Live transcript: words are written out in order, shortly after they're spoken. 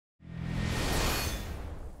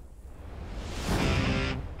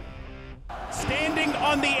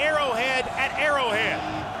on the Arrowhead at Arrowhead.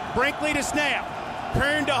 Brinkley to snap,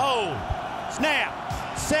 Kern to hold,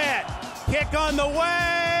 snap, set, kick on the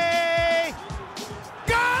way,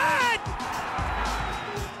 good!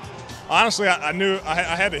 Honestly, I knew I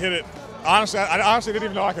had to hit it. Honestly, I honestly didn't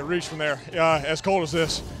even know I could reach from there, as cold as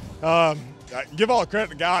this. Give all the credit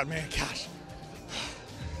to God, man. Gosh.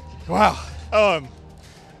 Wow.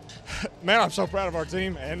 Man, I'm so proud of our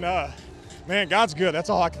team, and man, God's good. That's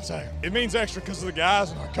all I can say. It means extra because of the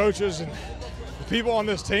guys and our coaches and the people on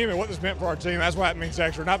this team and what this meant for our team. That's why it means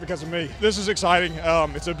extra, not because of me. This is exciting.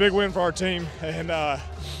 It's a big win for our team, and I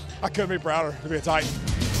couldn't be prouder to be a Titan.